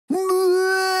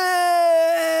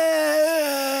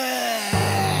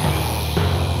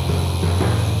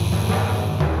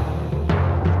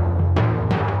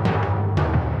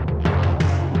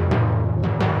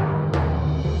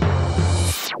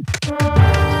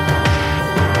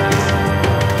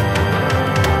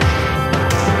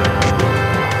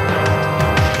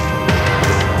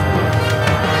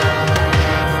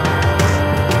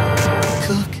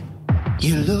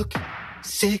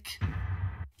sick.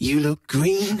 You look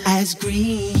green as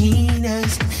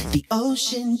the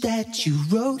ocean that you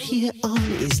wrote here on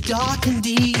is dark and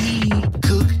deep.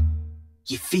 Cook,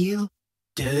 you feel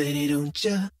dirty, don't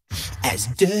you? As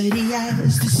dirty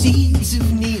as the seeds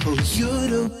of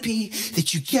neo-utopia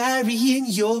that you carry in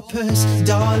your purse,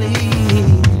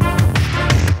 darling.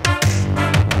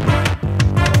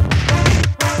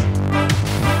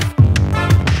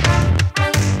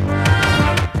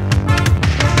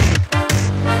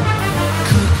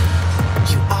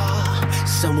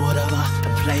 Somewhat of a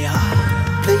player,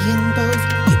 playing both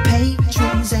your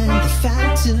patrons and the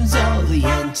phantoms of the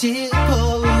antipodes.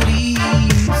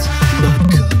 But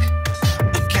cook,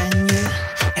 can you,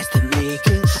 as the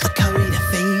makers, curry the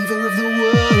favor of the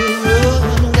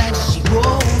world as she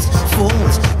rolls,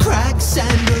 falls, cracks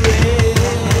and breaks.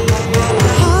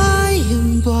 High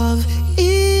above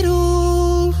it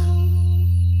all,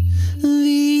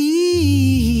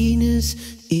 Venus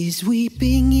is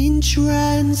weeping in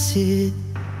transit,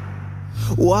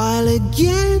 while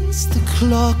against the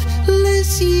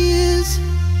clockless years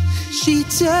she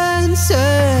turns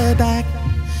her back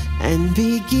and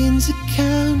begins a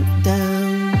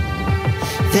countdown.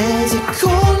 There's a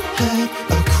call heard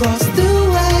across the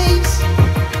waves,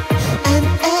 an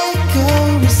echo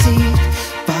received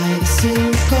by the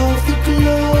silk of the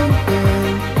globe.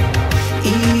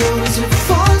 Eons of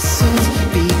fossils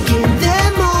begin their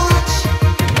march,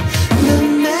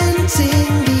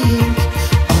 lamenting the ink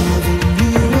of a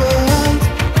new world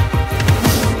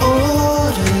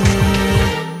order.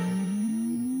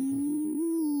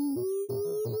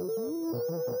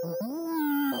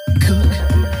 Cook,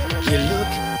 you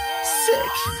look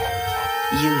sick.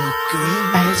 You look green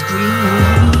as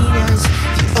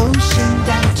the ocean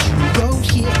that you wrote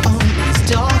here on is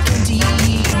dark and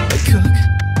deep. Cook,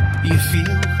 you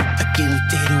feel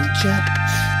guilty, don't you?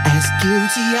 As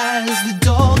guilty as the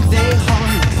dog they hung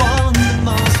upon the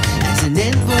mast as an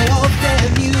envoy of their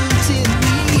mutiny.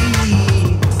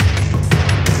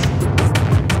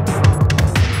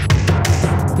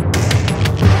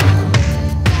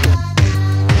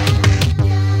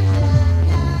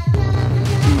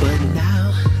 But now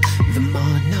the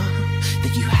mana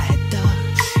that you had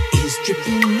is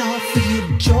dripping off of your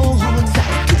jawhorns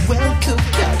like a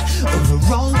well-cooked cut of a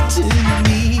rotten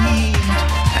meat.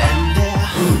 And there,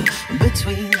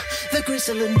 between the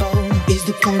gristle and bone, is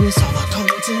the promise of a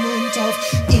continent of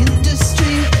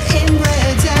industry,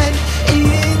 inbred and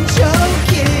in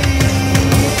choking.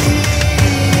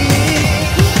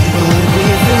 But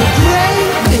with the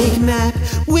great big map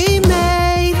we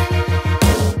made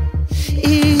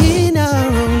in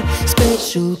our own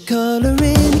special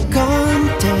coloring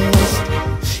contest,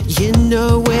 you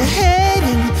know we're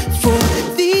heading for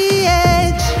the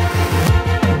edge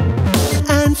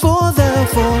and for the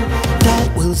fall that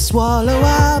will swallow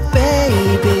our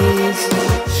babies.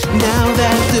 Now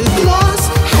that the gloss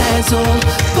has all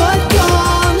but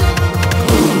gone,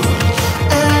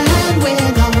 and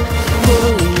we're not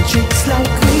pulling tricks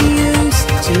like we used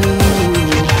to,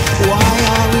 why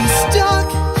are we stuck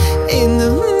in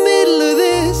the middle of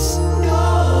this?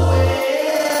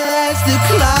 As the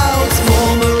clouds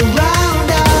form around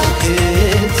our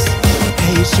heads,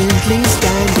 patiently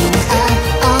standing at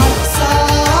our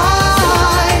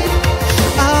side,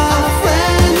 our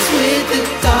friends with the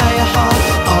dire heart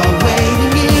are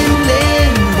waiting in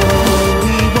limbo.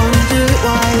 We wonder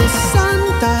why the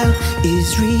sundial is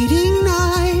reading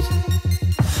night,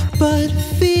 but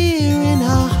fear in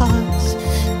our hearts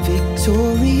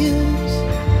victorious.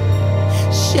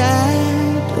 Shadow